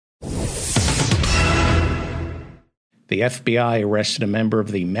The FBI arrested a member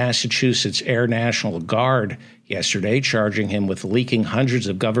of the Massachusetts Air National Guard yesterday, charging him with leaking hundreds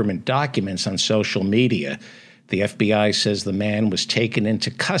of government documents on social media. The FBI says the man was taken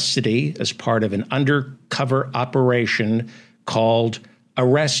into custody as part of an undercover operation called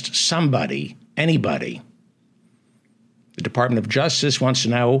Arrest Somebody, Anybody. The Department of Justice wants to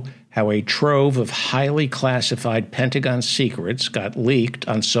know how a trove of highly classified Pentagon secrets got leaked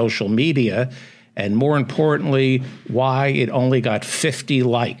on social media, and more importantly, why it only got 50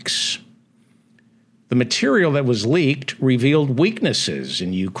 likes. The material that was leaked revealed weaknesses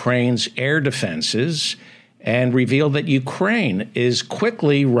in Ukraine's air defenses and revealed that Ukraine is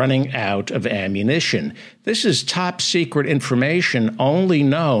quickly running out of ammunition. This is top secret information only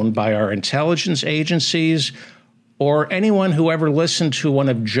known by our intelligence agencies or anyone who ever listened to one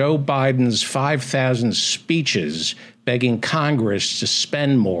of Joe Biden's 5,000 speeches begging Congress to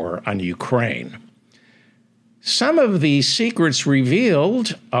spend more on Ukraine. Some of the secrets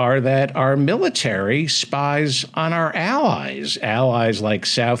revealed are that our military spies on our allies like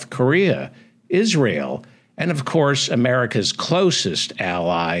South Korea, Israel, and of course, America's closest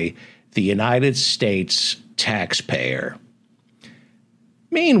ally, the United States taxpayer.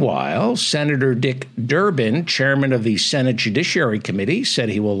 Meanwhile, Senator Dick Durbin, chairman of the Senate Judiciary Committee, said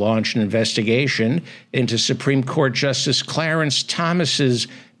he will launch an investigation into Supreme Court Justice Clarence Thomas's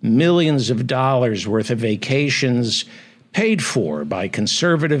millions of dollars worth of vacations paid for by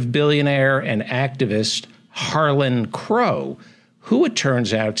conservative billionaire and activist Harlan Crow, who, it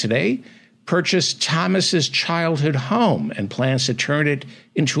turns out today, purchased Thomas's childhood home and plans to turn it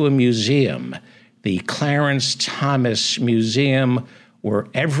into a museum, the Clarence Thomas Museum, where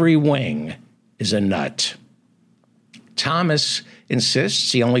every wing is a nut. Thomas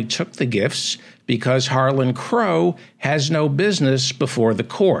insists he only took the gifts because Harlan Crow has no business before the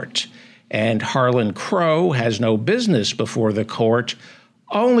court. And Harlan Crow has no business before the court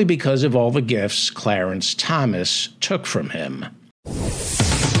only because of all the gifts Clarence Thomas took from him.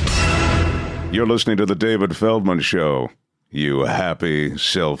 You're listening to The David Feldman Show, you happy,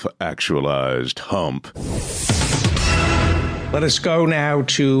 self-actualized hump. Let us go now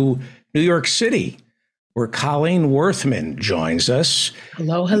to New York City, where Colleen Worthman joins us.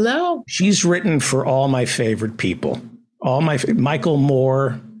 Hello, hello. She's written for all my favorite people. Michael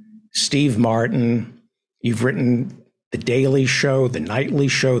Moore, Steve Martin. You've written The Daily Show, The Nightly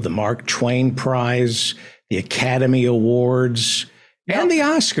Show, the Mark Twain Prize, the Academy Awards, and the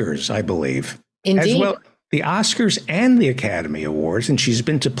Oscars, I believe. Indeed. As well, the Oscars and the Academy Awards. And she's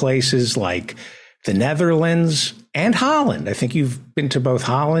been to places like the Netherlands and Holland. I think you've been to both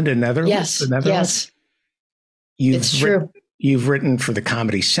Holland and Netherlands. Yes, the Netherlands. Yes. It's true. You've written for the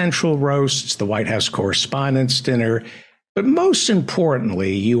Comedy Central roasts, the White House Correspondents' Dinner. But most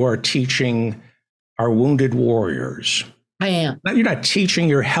importantly, you are teaching our wounded warriors. I am. You're not teaching,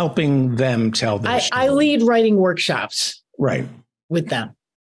 you're helping them tell their story. I lead writing workshops. Right. With them.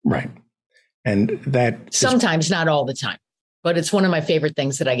 Right. And that sometimes, not all the time, but it's one of my favorite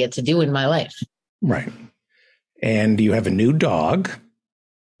things that I get to do in my life. Right. And you have a new dog.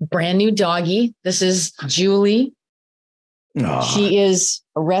 Brand new doggie. This is Julie. Aww. She is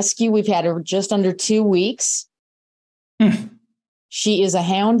a rescue. We've had her just under 2 weeks. She is a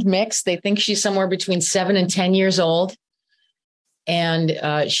hound mix. They think she's somewhere between 7 and 10 years old.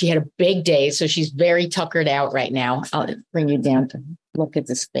 And she had a big day. So she's very tuckered out right now. I'll bring you down to look at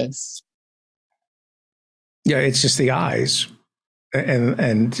this face. Yeah, it's just the eyes.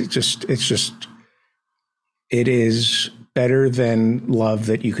 And it is better than love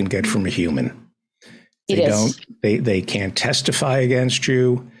that you can get from a human. They can't testify against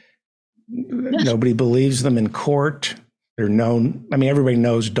you. Nobody believes them in court. They're known. I mean, everybody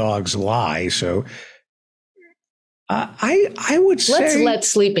knows dogs lie. So I would say, let's let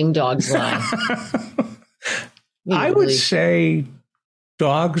sleeping dogs lie. I would say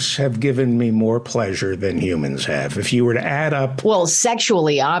dogs have given me more pleasure than humans have. If you were to add up. Well,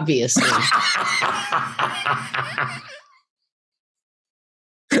 sexually, obviously.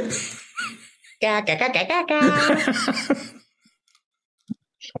 I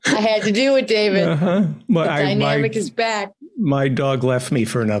had to do it, David. Uh-huh. The dynamic is back. My dog left me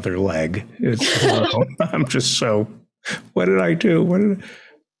for another leg. I'm just so. What did I do?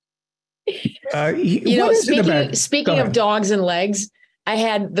 Speaking of dogs and legs, I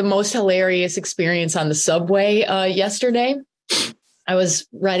had the most hilarious experience on the subway yesterday. I was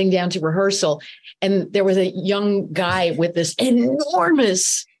riding down to rehearsal, and there was a young guy with this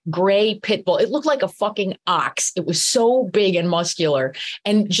enormous gray pit bull. It looked like a fucking ox. It was so big and muscular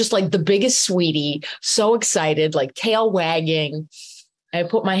and just like the biggest sweetie, so excited, like tail wagging. I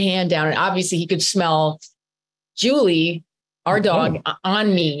put my hand down, and obviously he could smell Julie, our dog,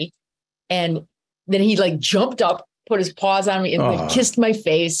 on me. And then he like jumped up, put his paws on me and like kissed my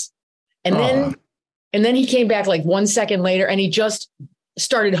face. And then he came back like 1 second later and he just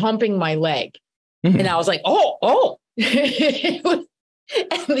started humping my leg. And I was like, oh. And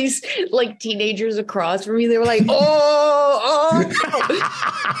these like teenagers across from me, they were like, oh.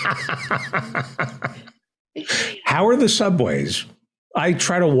 How are the subways? I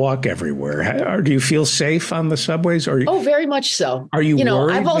try to walk everywhere. Do you feel safe on the subways? Very much so. Are you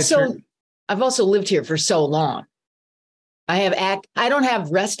worried? I've also lived here for so long. I don't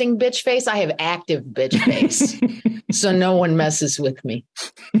have resting bitch face. I have active bitch face. So no one messes with me.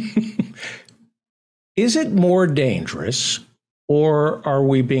 Is it more dangerous, or are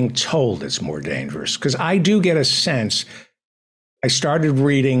we being told it's more dangerous? Because I do get a sense. I started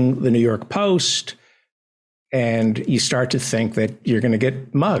reading the New York Post, and you start to think that you're going to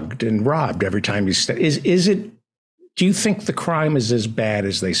get mugged and robbed every time you step. Is it? Do you think the crime is as bad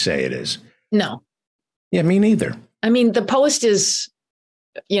as they say it is? No. Yeah, me neither. I mean, the Post is,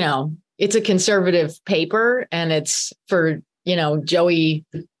 it's a conservative paper, and it's for, Joey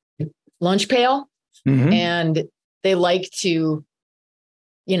Lunch Pail. Mm-hmm. And they like to,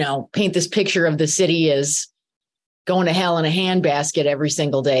 paint this picture of the city as going to hell in a handbasket every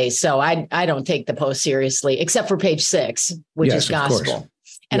single day. So I don't take the Post seriously, except for page 6, which is gospel.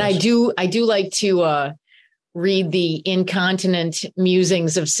 And yes. I do like to read the incontinent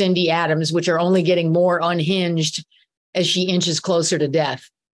musings of Cindy Adams, which are only getting more unhinged as she inches closer to death.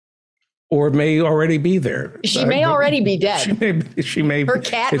 Or may already be there. She may already be dead. She may. Her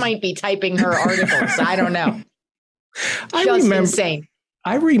cat might be typing her articles. I don't know. Insane.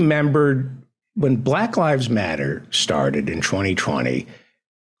 I remembered when Black Lives Matter started in 2020,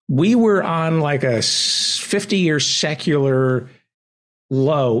 we were on like a 50-year secular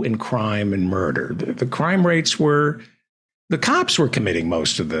low in crime and murder. The crime rates the cops were committing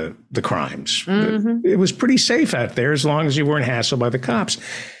most of the crimes. Mm-hmm. It was pretty safe out there as long as you weren't hassled by the cops.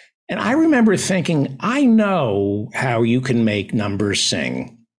 And I remember thinking, I know how you can make numbers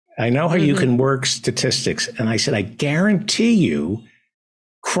sing. I know how you can work statistics. And I said, I guarantee you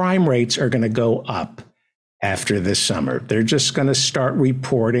crime rates are going to go up after this summer. They're just going to start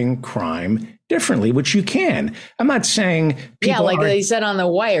reporting crime differently, which you can. I'm not saying people like they said on The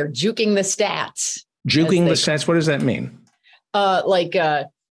Wire, juking the stats. Juking the stats? What does that mean?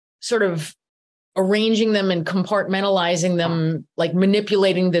 Sort of arranging them and compartmentalizing them, like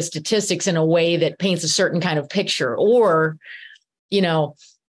manipulating the statistics in a way that paints a certain kind of picture, or,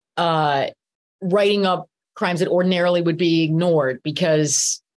 writing up crimes that ordinarily would be ignored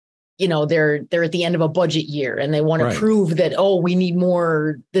because, they're at the end of a budget year and they want to prove that, we need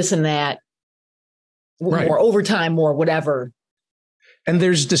more this and that, more overtime, more whatever. And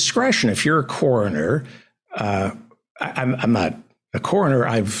there's discretion. If you're a coroner, I'm not a coroner.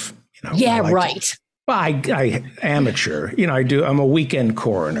 I amateur. I'm a weekend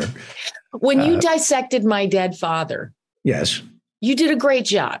coroner. When you dissected my dead father, yes, you did a great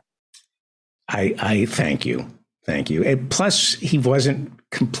job. I thank you. Thank you. And plus, he wasn't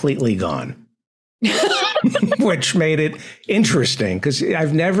completely gone, which made it interesting because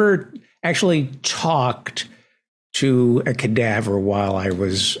I've never actually talked to a cadaver while I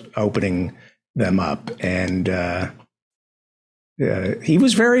was opening them up. And he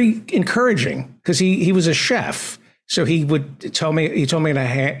was very encouraging because he was a chef. So he told me to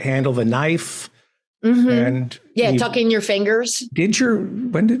handle the knife. And tuck in your fingers. Did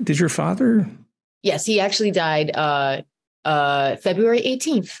your father? Yes, he actually died February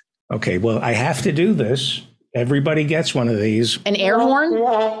 18th. Okay, well, I have to do this. Everybody gets one of these. An air horn?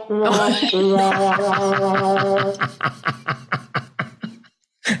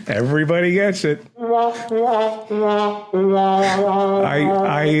 Everybody gets it. I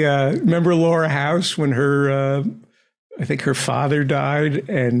remember Laura House when I think her father died,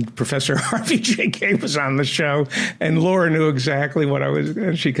 and Professor Harvey J.K. was on the show, and Laura knew exactly what I was.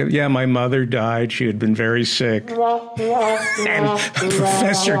 And she could, my mother died. She had been very sick. And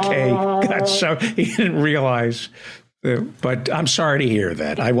Professor K got so he didn't realize. But I'm sorry to hear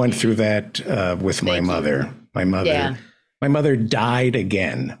that. I went through that with my mother. My mother died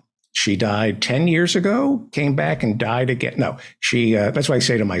again. She died 10 years ago, came back and died again. No, that's why I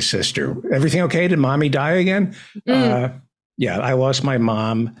say to my sister, everything okay? Did mommy die again? I lost my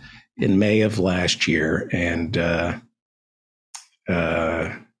mom in May of last year. And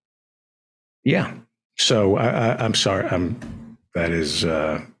so I'm sorry. I'm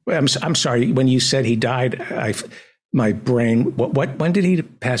sorry. When you said he died, my brain, when did he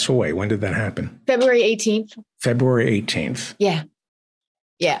pass away? When did that happen? February 18th. February 18th. Yeah.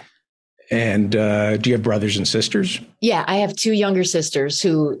 Yeah. And do you have brothers and sisters? Yeah, I have two younger sisters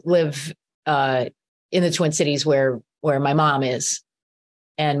who live in the Twin Cities where my mom is.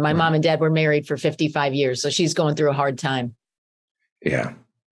 And my mom and dad were married for 55 years. So she's going through a hard time. Yeah.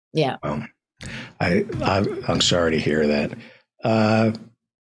 Yeah. Well, I'm sorry to hear that.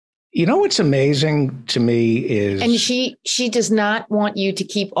 You know what's amazing to me is, and she does not want you to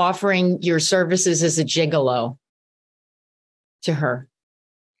keep offering your services as a gigolo to her.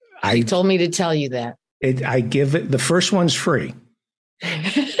 She told me to tell you that. I give it, the first one's free.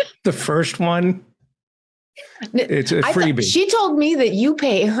 The first one, it's a freebie. She told me that you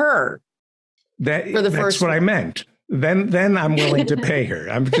pay her for the first. That's what I meant. Then I'm willing to pay her.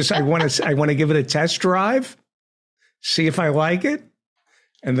 I want to give it a test drive, see if I like it,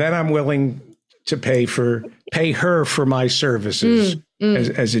 and then I'm willing to pay her for my services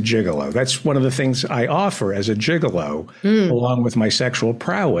as a gigolo. That's one of the things I offer as a gigolo, along with my sexual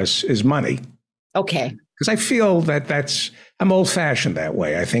prowess, is money. Okay. Because I feel I'm old fashioned that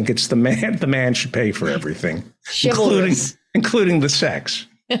way. I think it's the man should pay for everything, including the sex.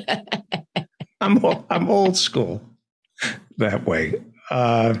 I'm old school that way.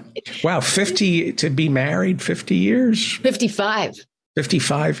 Wow, 50 to be married, 50 years. 55.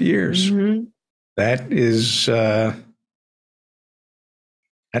 55 years. Mm-hmm. That is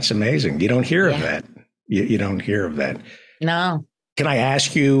that's amazing. You don't hear of that. You don't hear of that. No. Can I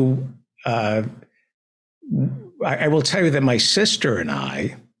ask you? I will tell you that my sister and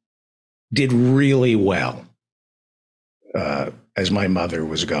I did really well as my mother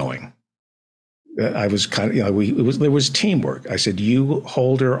was going. I was kind of, there was teamwork. I said, "You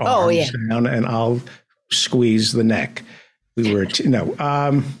hold her arms down, and I'll squeeze the neck." We were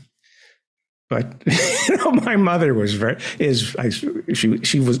but my mother was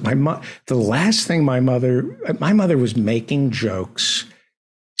she was the last thing my mother was making jokes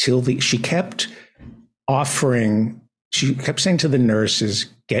till she kept saying to the nurses,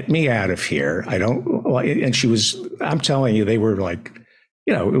 "Get me out of here. I don't like it." And I'm telling you, they were like,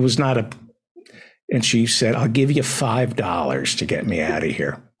 it was not and she said, "I'll give you $5 to get me out of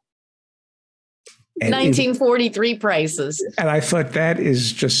here." And 1943 prices. And I thought that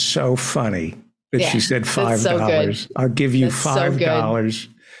is just so funny that she said $5. So I'll give you $5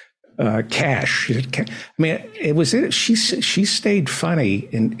 cash. She said, I mean, it was it. She stayed funny.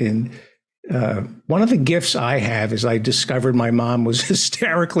 In one of the gifts I have is I discovered my mom was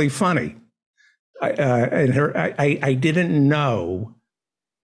hysterically funny. I didn't know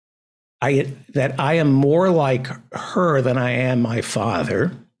that I am more like her than I am my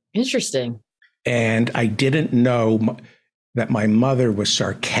father. Interesting. And I didn't know that my mother was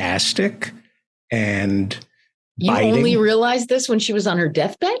sarcastic and biting. You only realized this when she was on her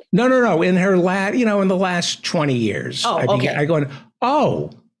deathbed? No. In her in the last 20 years. I go,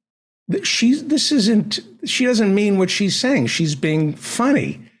 she doesn't mean what she's saying. She's being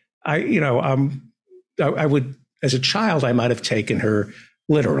funny. I would, as a child, I might have taken her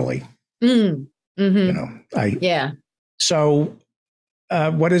literally. Mm-hmm. So,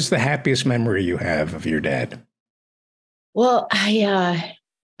 what is the happiest memory you have of your dad? Well, I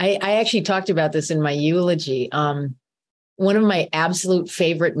actually talked about this in my eulogy. One of my absolute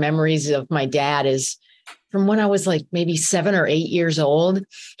favorite memories of my dad is from when I was like maybe 7 or 8 years old.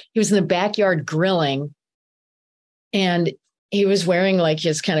 He was in the backyard grilling, and he was wearing like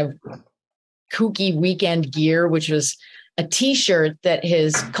his kind of kooky weekend gear, which was a T-shirt that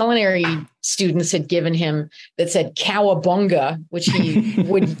his culinary students had given him that said "Cowabunga," which he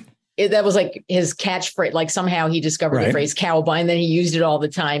would. That was like his catchphrase. Like somehow he discovered the phrase "cowabunga," and then he used it all the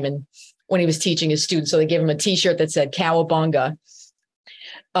time. And when he was teaching his students, so they gave him a T-shirt that said "Cowabunga."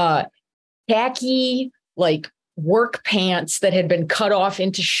 Khaki like work pants that had been cut off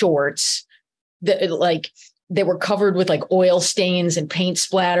into shorts that like they were covered with like oil stains and paint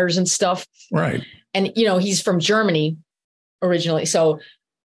splatters and stuff. Right. And he's from Germany originally. So,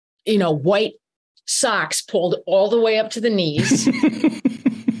 white socks pulled all the way up to the knees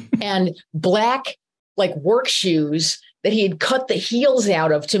and black like work shoes that he had cut the heels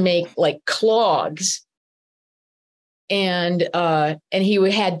out of to make like clogs. And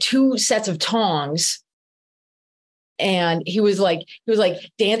he had 2 sets of tongs. And he was like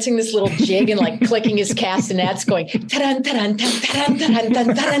dancing this little jig and like clicking his castanets going taran taran taran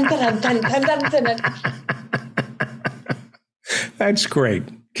taran taran taran taran taran. That's great.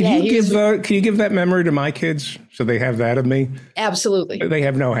 Can you give that memory to my kids so they have that of me? Absolutely. They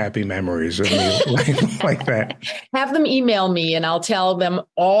have no happy memories of me like that. Have them email me and I'll tell them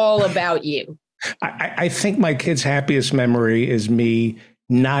all about you. I think my kids' happiest memory is me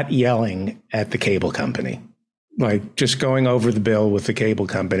not yelling at the cable company. like just going over the bill with the cable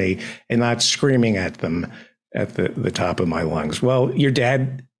company and not screaming at them at the top of my lungs. Well, your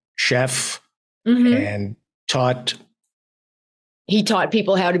dad, chef, and he taught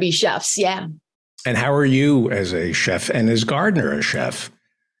people how to be chefs. Yeah. And how are you as a chef and as Gardner a chef?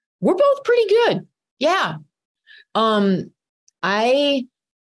 We're both pretty good. Yeah. I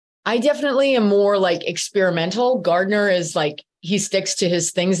definitely am more like experimental. Gardner is like, he sticks to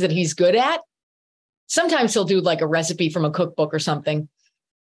his things that he's good at. Sometimes he'll do like a recipe from a cookbook or something,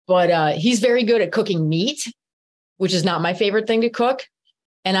 but he's very good at cooking meat, which is not my favorite thing to cook.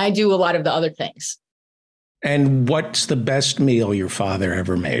 And I do a lot of the other things. And what's the best meal your father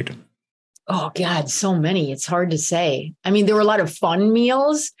ever made? Oh God, so many. It's hard to say. I mean, there were a lot of fun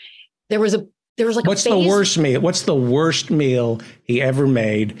meals. There was like what's the worst meal? What's the worst meal he ever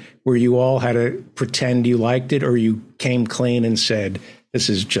made where you all had to pretend you liked it, or you came clean and said, this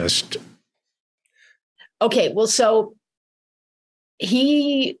is just. Okay. Well, so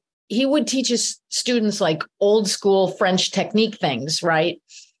he would teach his students like old school French technique things. Right.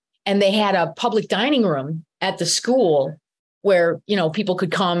 And they had a public dining room at the school where, you know, people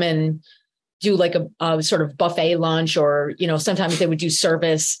could come and do like a sort of buffet lunch, or, you know, sometimes they would do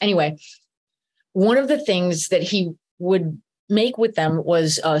service. Anyway, one of the things that he would make with them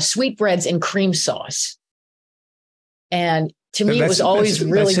was sweetbreads and cream sauce. And to me, it was always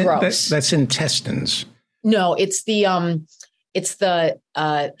really gross. That's intestines. No, it's the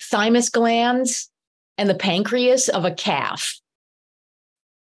thymus glands and the pancreas of a calf.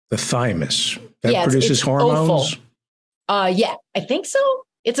 The thymus that produces hormones. Yeah, I think so.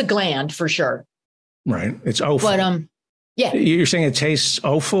 It's a gland for sure. Right. It's offal. But yeah. You're saying it tastes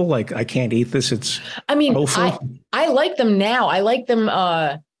offal? Like I can't eat this. I mean, offal? I like them now. I like them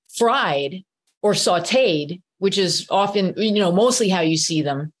fried or sauteed, which is often, you know, mostly how you see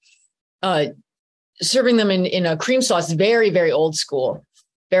them. Serving them in a cream sauce, very, very old school,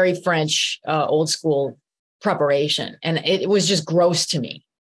 very French, old school preparation. And it was just gross to me.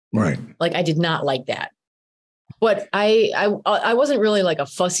 Right. Like I did not like that. But I wasn't really like a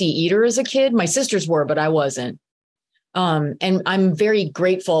fussy eater as a kid. My sisters were, but I wasn't. And I'm very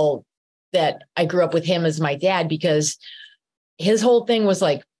grateful that I grew up with him as my dad, because his whole thing was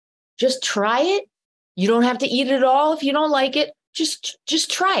like, just try it. You don't have to eat it all. If you don't like it,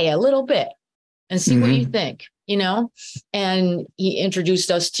 just try a little bit and see what you think, you know? And he introduced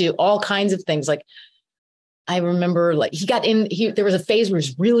us to all kinds of things. Like I remember like there was a phase where he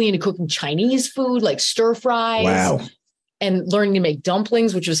was really into cooking Chinese food, like stir fries. Wow. And learning to make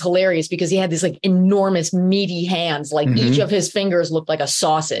dumplings, which was hilarious because he had these like enormous meaty hands, like each of his fingers looked like a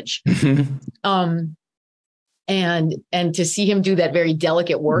sausage. And to see him do that very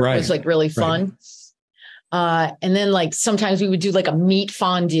delicate work was like really fun. And then like sometimes we would do like a meat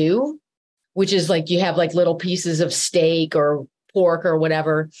fondue, which is like you have like little pieces of steak or pork or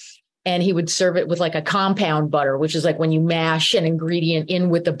whatever. And he would serve it with like a compound butter, which is like when you mash an ingredient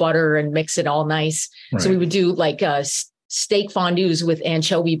in with the butter and mix it all nice. Right. So we would do like steak fondues with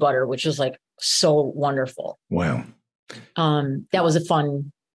anchovy butter, which was like so wonderful. Wow. That was a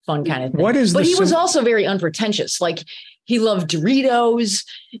fun kind of thing. But he was also very unpretentious. Like he loved Doritos.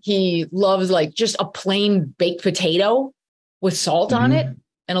 He loved like just a plain baked potato with salt on it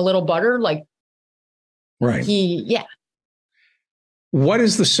and a little butter. Like, right. What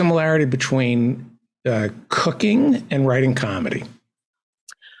is the similarity between cooking and writing comedy?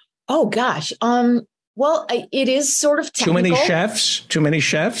 Oh gosh. Well, it is sort of technical. Too many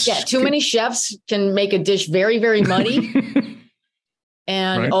chefs. Yeah, too many chefs can make a dish very, very muddy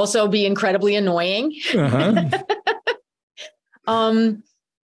and also be incredibly annoying.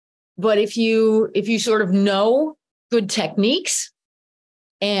 But if you sort of know good techniques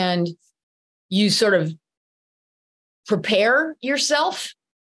and you sort of prepare yourself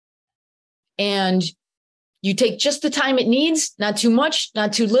and you take just the time it needs, not too much,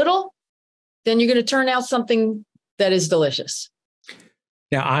 not too little, then you're going to turn out something that is delicious.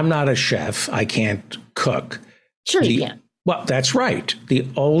 Now, I'm not a chef. I can't cook. Sure you can. Well, that's right. The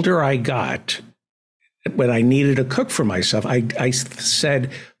older I got, when I needed to cook for myself, I said,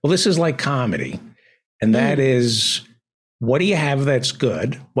 well, this is like comedy. And that is, what do you have that's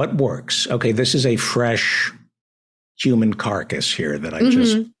good? What works? Okay, this is a fresh human carcass here that I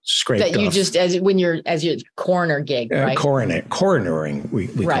just scraped off. That you just, as your coroner gig, right? Coronering, we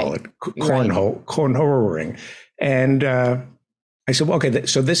call it. Cornhoring. And I said, well, okay,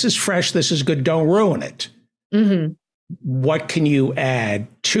 so this is fresh. This is good. Don't ruin it. What can you add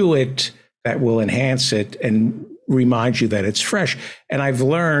to it that will enhance it and remind you that it's fresh? And I've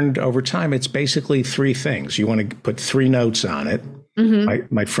learned over time, it's basically three things. You want to put 3 notes on it.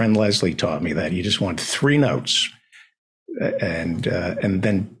 My friend Leslie taught me that. You just want 3 notes, and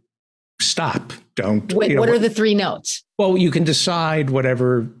then stop. Don't. Wait, what are the 3 notes? Well, you can decide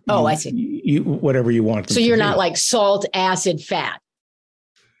whatever. I see. Whatever you want. So you're not like salt, acid, fat.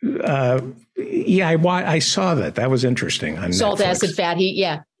 Yeah, I saw that. That was interesting. On salt, Netflix. acid, fat, heat.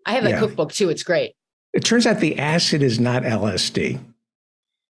 Yeah, I have that cookbook too. It's great. It turns out the acid is not LSD.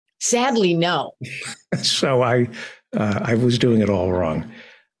 Sadly, no. So I was doing it all wrong.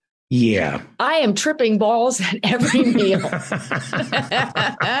 Yeah. I am tripping balls at every meal.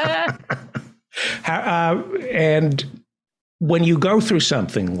 And when you go through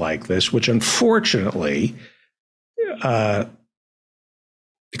something like this, which unfortunately,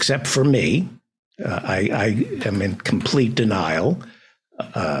 except for me, I am in complete denial.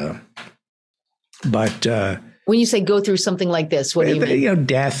 But when you say go through something like this, what do you mean? You know,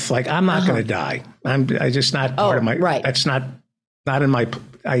 death. Like, I'm not going to die. I just not part of my. Right. That's not in my.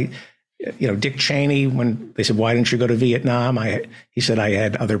 Dick Cheney, when they said, "Why didn't you go to Vietnam?" He said I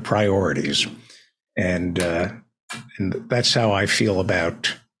had other priorities, and that's how I feel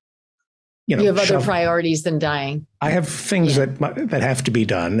about. You have other priorities than dying. I have things that have to be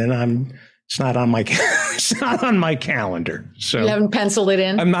done, and it's not on my calendar. So you haven't penciled it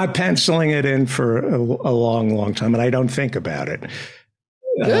in? I'm not penciling it in for a long, long time, and I don't think about it.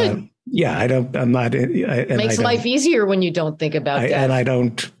 Good. I don't. I'm not. Makes life easier when you don't think about that. And I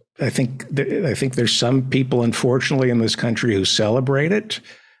don't. I think there's some people, unfortunately, in this country who celebrate it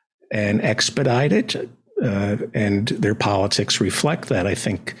and expedite it, and their politics reflect that. I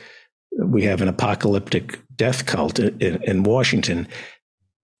think we have an apocalyptic death cult in Washington.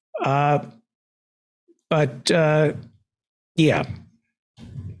 What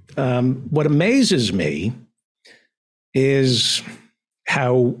amazes me is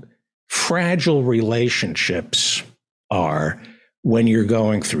how fragile relationships are when you're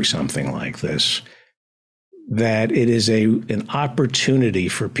going through something like this, that it is an opportunity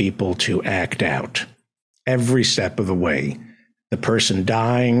for people to act out every step of the way. The person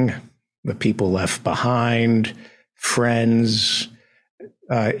dying, the people left behind, friends.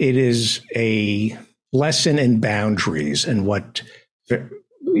 It is a lesson in boundaries and what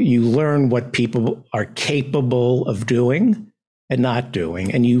you learn what people are capable of doing and not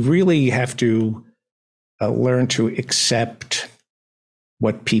doing. And you really have to learn to accept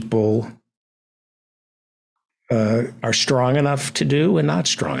what people are strong enough to do and not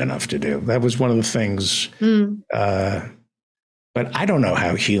strong enough to do. That was one of the things. But I don't know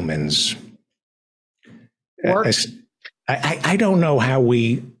how humans work. I don't know how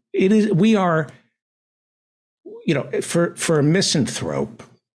we are, for a misanthrope,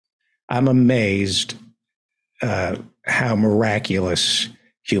 I'm amazed how miraculous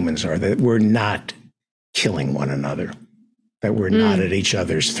humans are, that we're not killing one another, that we're not at each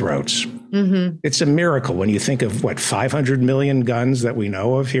other's throats. Mm-hmm. It's a miracle when you think of 500 million guns that we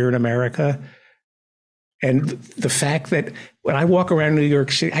know of here in America. And the fact that when I walk around New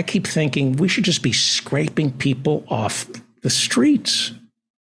York City, I keep thinking we should just be scraping people off the streets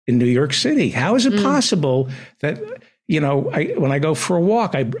in New York City. How is it possible that, when I go for a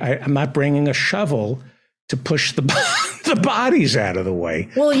walk, I'm not bringing a shovel to push the bodies out of the way?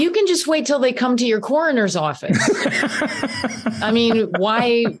 Well, you can just wait till they come to your coroner's office. I mean,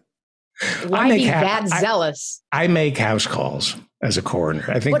 why be that zealous? I make house calls as a coroner.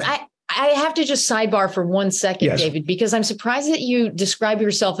 I think. But I have to just sidebar for 1 second, yes. David, because I'm surprised that you describe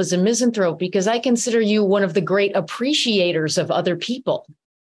yourself as a misanthrope, because I consider you one of the great appreciators of other people.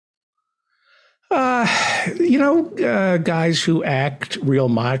 Guys who act real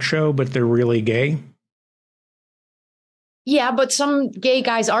macho, but they're really gay. Yeah, but some gay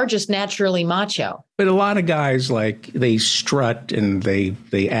guys are just naturally macho. But a lot of guys, they strut and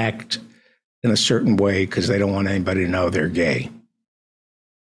they act in a certain way because they don't want anybody to know they're gay.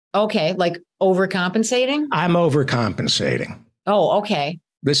 Okay, like overcompensating? I'm overcompensating. Oh, okay.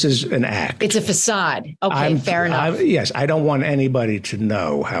 This is an act. It's a facade. Okay, fair enough. Yes, I don't want anybody to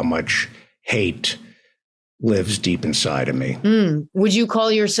know how much hate lives deep inside of me. Would you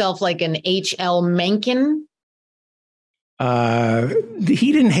call yourself like an H.L. Mencken?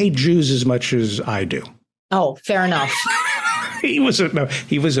 He didn't hate Jews as much as I do. Oh, fair enough. He was a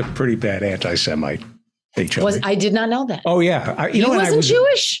pretty bad anti-Semite. I did not know that. Oh yeah, he wasn't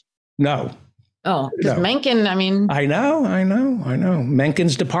Jewish. No. Oh, because Mencken. I mean, I know.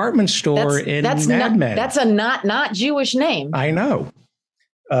 Mencken's department store in Mad Men. That's a not Jewish name. I know.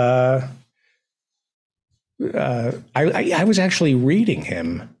 I was actually reading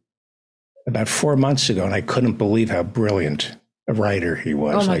him about 4 months ago, and I couldn't believe how brilliant a writer he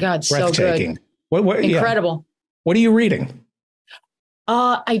was. Oh my God, breathtaking. So good. What, incredible. Yeah. What are you reading?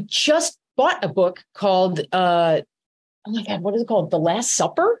 I just bought a book called, oh my God, what is it called? The Last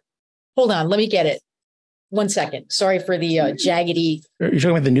Supper? Hold on, let me get it. 1 second. Sorry for the jaggedy. Are you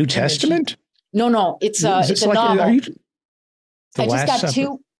talking about the New Testament? No, it's a novel.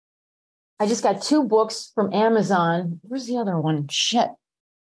 I just got two books from Amazon. Where's the other one? Shit.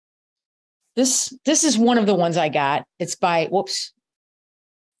 This is one of the ones I got. It's by Mieko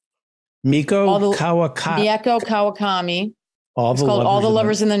Kawakami. Mieko Kawakami. It's called All the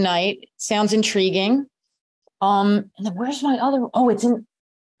Lovers in the Night. Sounds intriguing. And then where's my other? Oh, I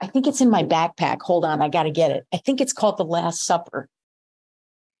think it's in my backpack. Hold on, I got to get it. I think it's called The Last Supper.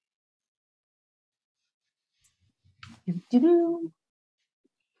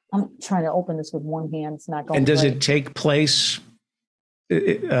 I'm trying to open this with one hand. It's not going. And does it take place?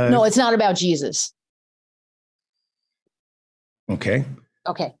 No, it's not about Jesus. Okay.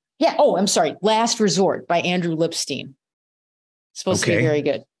 Yeah. Oh, I'm sorry. Last Resort by Andrew Lipstein. Supposed to be very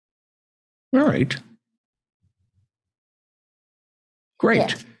good. All right.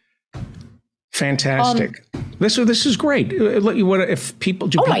 Great. Yeah. Fantastic. This is great. If people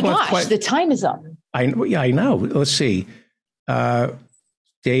do? Oh people my gosh, the time is up. I know. Let's see.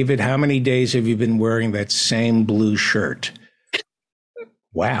 David, how many days have you been wearing that same blue shirt?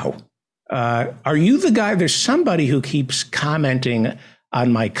 Wow. Are you the guy? There's somebody who keeps commenting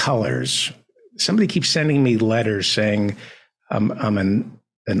on my colors. Somebody keeps sending me letters saying I'm an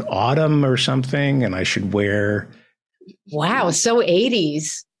autumn or something, and I should wear. Wow, so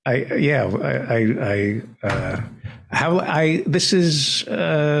 80s. I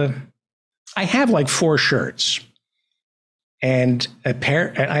have like 4 shirts and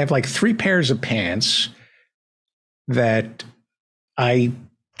I have like 3 pairs of pants that I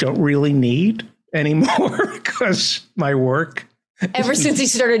don't really need anymore because my work. Ever since he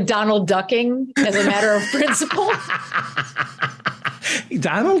started Donald Ducking as a matter of principle.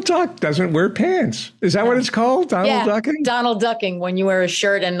 Donald Duck doesn't wear pants. Is that what it's called? Donald Ducking? Donald Ducking, when you wear a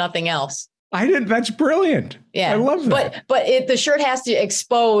shirt and nothing else. That's brilliant. Yeah. I love that. But the shirt has to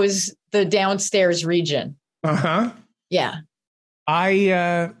expose the downstairs region. Uh-huh. Yeah.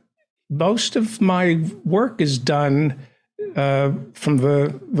 Most of my work is done from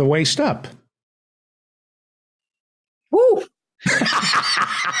the waist up. Woo.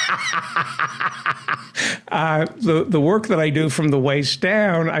 The work that I do from the waist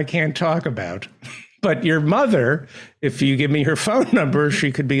down, I can't talk about. But your mother, if you give me her phone number,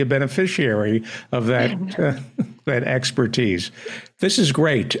 she could be a beneficiary of that that expertise. This is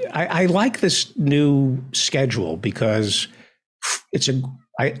great. I like this new schedule because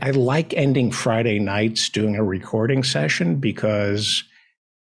I like ending Friday nights doing a recording session because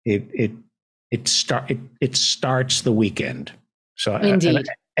it starts the weekend. So indeed,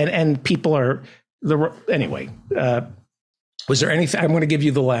 and people are anyway. Was there anything? I'm going to give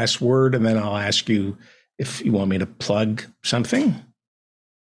you the last word, and then I'll ask you if you want me to plug something.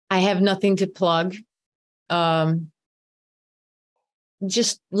 I have nothing to plug.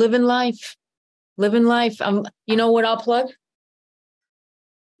 Just living life. You know what I'll plug?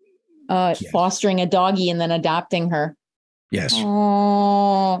 Yes. Fostering a doggie and then adopting her. Yes.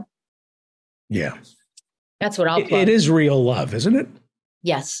 Oh. Yeah. That's what I'll plug. It is real love, isn't it?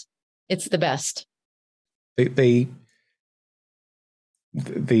 Yes. It's the best. Yeah.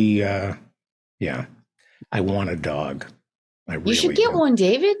 I want a dog. You should get one,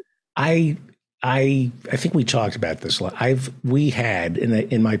 David. I think we talked about this. We had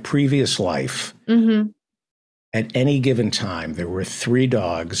in my previous life, mm-hmm. at any given time, there were 3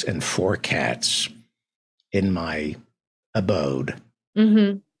 dogs and 4 cats in my abode.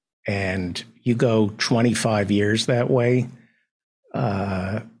 Mm-hmm. And you go 25 years that way,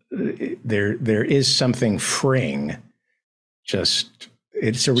 there is something freeing. Just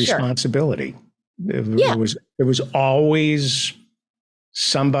it's a responsibility. There was always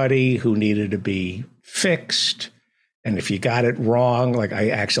somebody who needed to be fixed, and if you got it wrong, like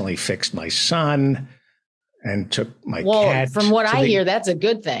I accidentally fixed my son and took my cat. From what I hear, that's a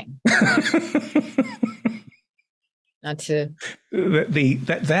good thing. Not to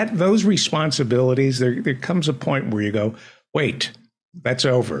those responsibilities. There comes a point where you go, wait, that's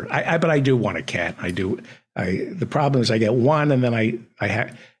over. But I do want a cat. I do. The problem is I get one, and then I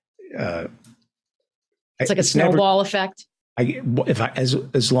have. It's like a snowball effect.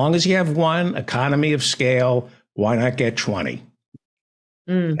 As long as you have one, economy of scale, why not get 20?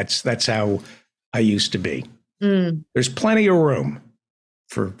 That's how I used to be. There's plenty of room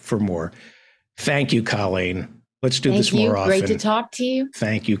for more. Thank you, Colleen. Let's do this more often. Great to talk to you.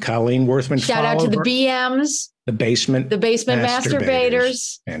 Thank you, Colleen Worthman. Shout out to the BMs. The basement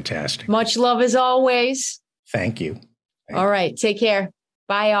masturbators. Fantastic. Much love as always. Thank you. All right. Take care.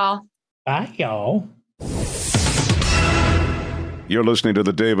 Bye, y'all. Bye, y'all. You're listening to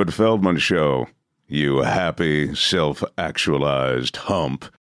The David Feldman Show. You happy, self-actualized hump.